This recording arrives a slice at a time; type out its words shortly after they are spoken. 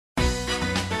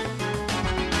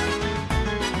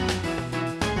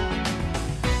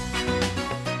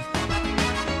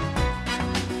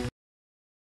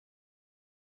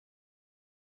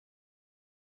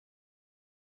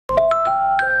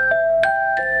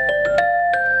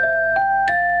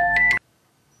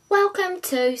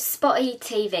to Spotty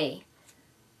TV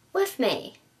with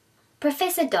me,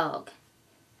 Professor Dog,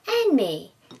 and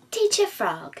me, Teacher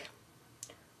Frog.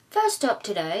 First up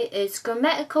today is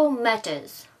grammatical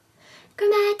matters.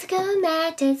 Grammatical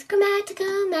matters,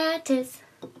 grammatical matters.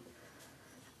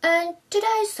 And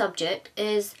today's subject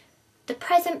is the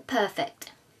present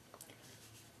perfect.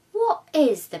 What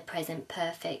is the present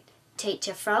perfect,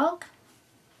 Teacher Frog?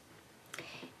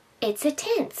 It's a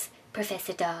tense,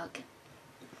 Professor Dog.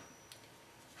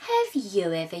 Have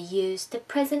you ever used the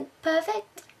present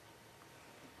perfect?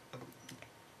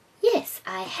 Yes,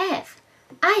 I have.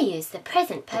 I use the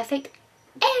present perfect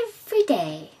every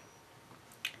day.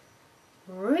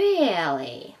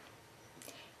 Really?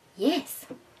 Yes.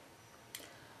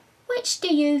 Which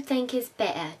do you think is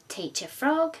better, Teacher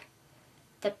Frog?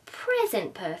 The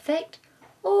present perfect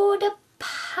or the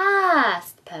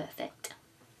past perfect?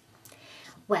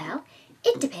 Well,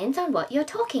 it depends on what you're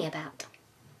talking about.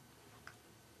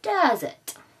 Does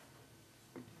it?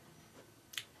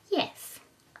 Yes,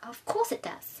 of course it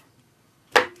does.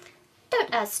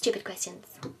 Don't ask stupid questions.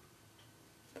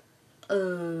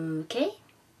 Okay.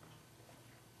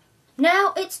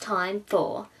 Now it's time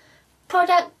for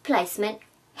product placement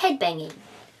headbanging.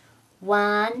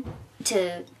 1,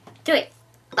 2, 3.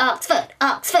 Oxford,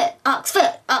 Oxford,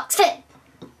 Oxford, Oxford.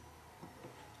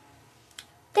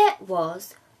 That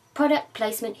was product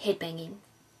placement headbanging.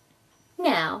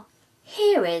 Now,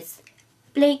 here is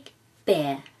Bleak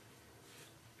Bear.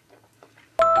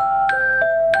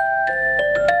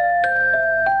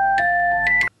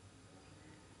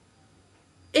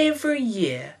 Every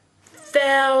year,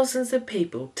 thousands of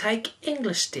people take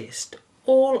English tests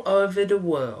all over the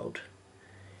world,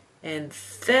 and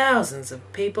thousands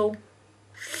of people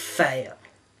fail.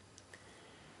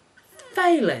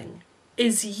 Failing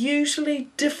is usually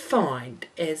defined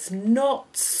as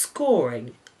not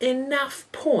scoring enough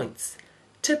points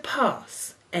to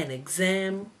pass an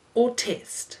exam or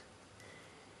test.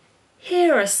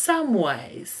 Here are some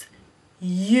ways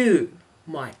you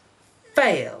might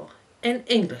fail an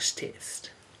English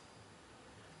test.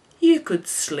 You could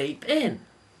sleep in.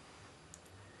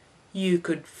 You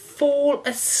could fall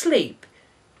asleep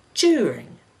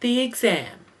during the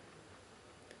exam.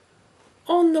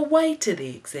 On the way to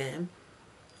the exam,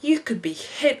 you could be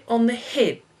hit on the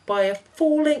head by a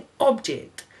falling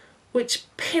object which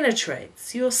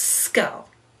penetrates your skull.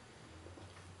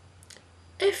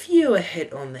 If you are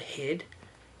hit on the head,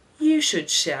 you should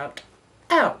shout,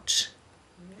 "Ouch!"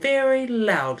 very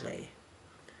loudly.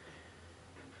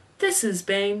 This has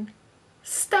been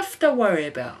Stuff to Worry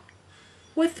About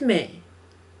with me,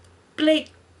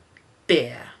 Bleak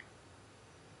Bear.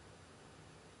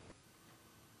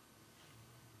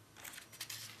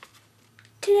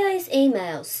 Today's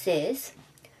email says,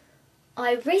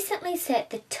 I recently sat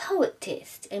the TOEIC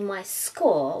test and my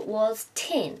score was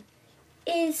 10.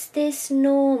 Is this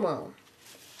normal?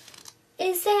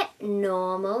 Is that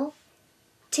normal,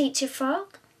 Teacher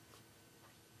Frog?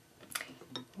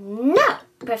 No,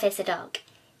 Professor Dog.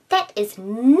 That is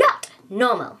not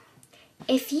normal.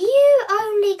 If you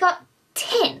only got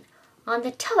 10 on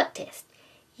the TOEIC test,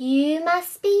 you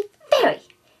must be very,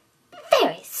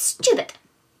 very stupid.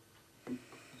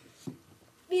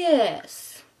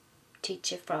 Yes,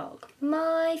 Teacher Frog,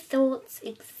 my thoughts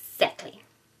exactly.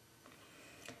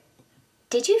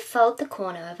 Did you fold the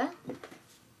corner over?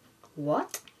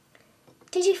 What?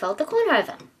 Did you fold the corner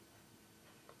over?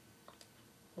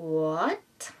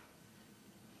 What?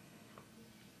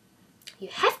 You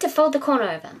have to fold the corner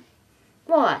over.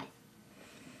 Why?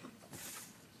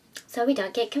 So we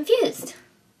don't get confused.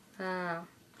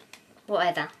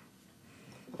 Whatever.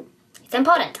 It's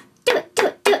important. Do it, do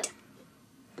it, do it.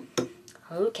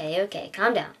 Okay,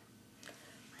 calm down.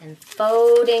 I'm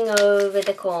folding over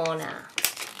the corner.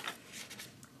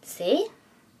 See?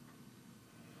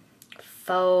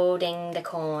 Folding the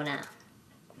corner.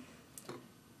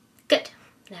 Good.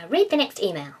 Now read the next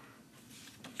email.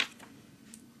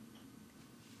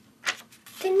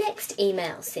 The next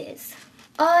email says,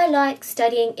 I like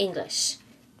studying English.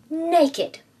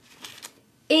 Naked.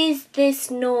 Is this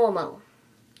normal?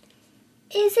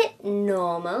 Is it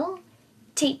normal,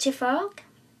 Teacher Frog,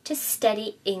 to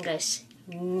study English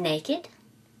naked?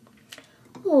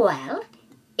 Well,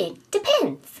 it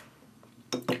depends.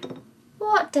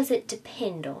 What does it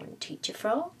depend on, Teacher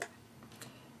Frog?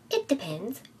 It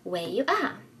depends where you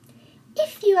are.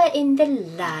 If you are in the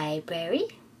library,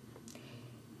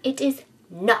 it is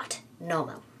not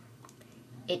normal.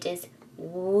 It is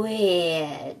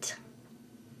weird.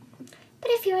 But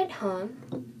if you're at home,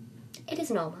 it is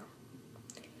normal.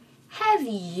 Have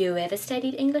you ever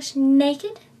studied English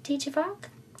naked, Teacher Frog?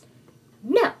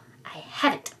 No, I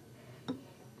haven't.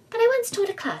 I once taught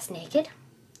a class naked,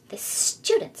 the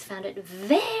students found it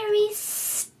very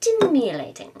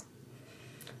stimulating.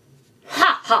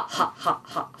 Ha ha ha ha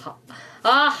ha ha.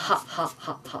 Ah ha ha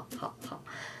ha ha ha ha.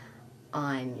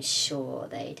 I'm sure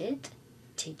they did,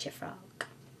 Teacher Frog.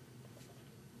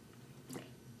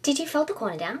 Did you fold the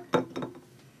corner down?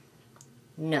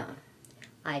 No.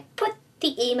 I put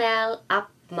the email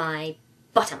up my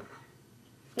bottom.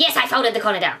 Yes, I folded the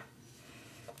corner down.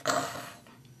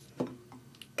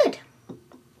 Good.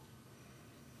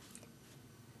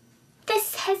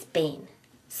 This has been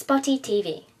Spotty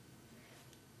TV.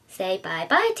 Say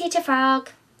bye-bye, Teacher Frog.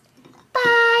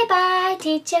 Bye-bye,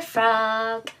 Teacher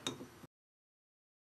Frog.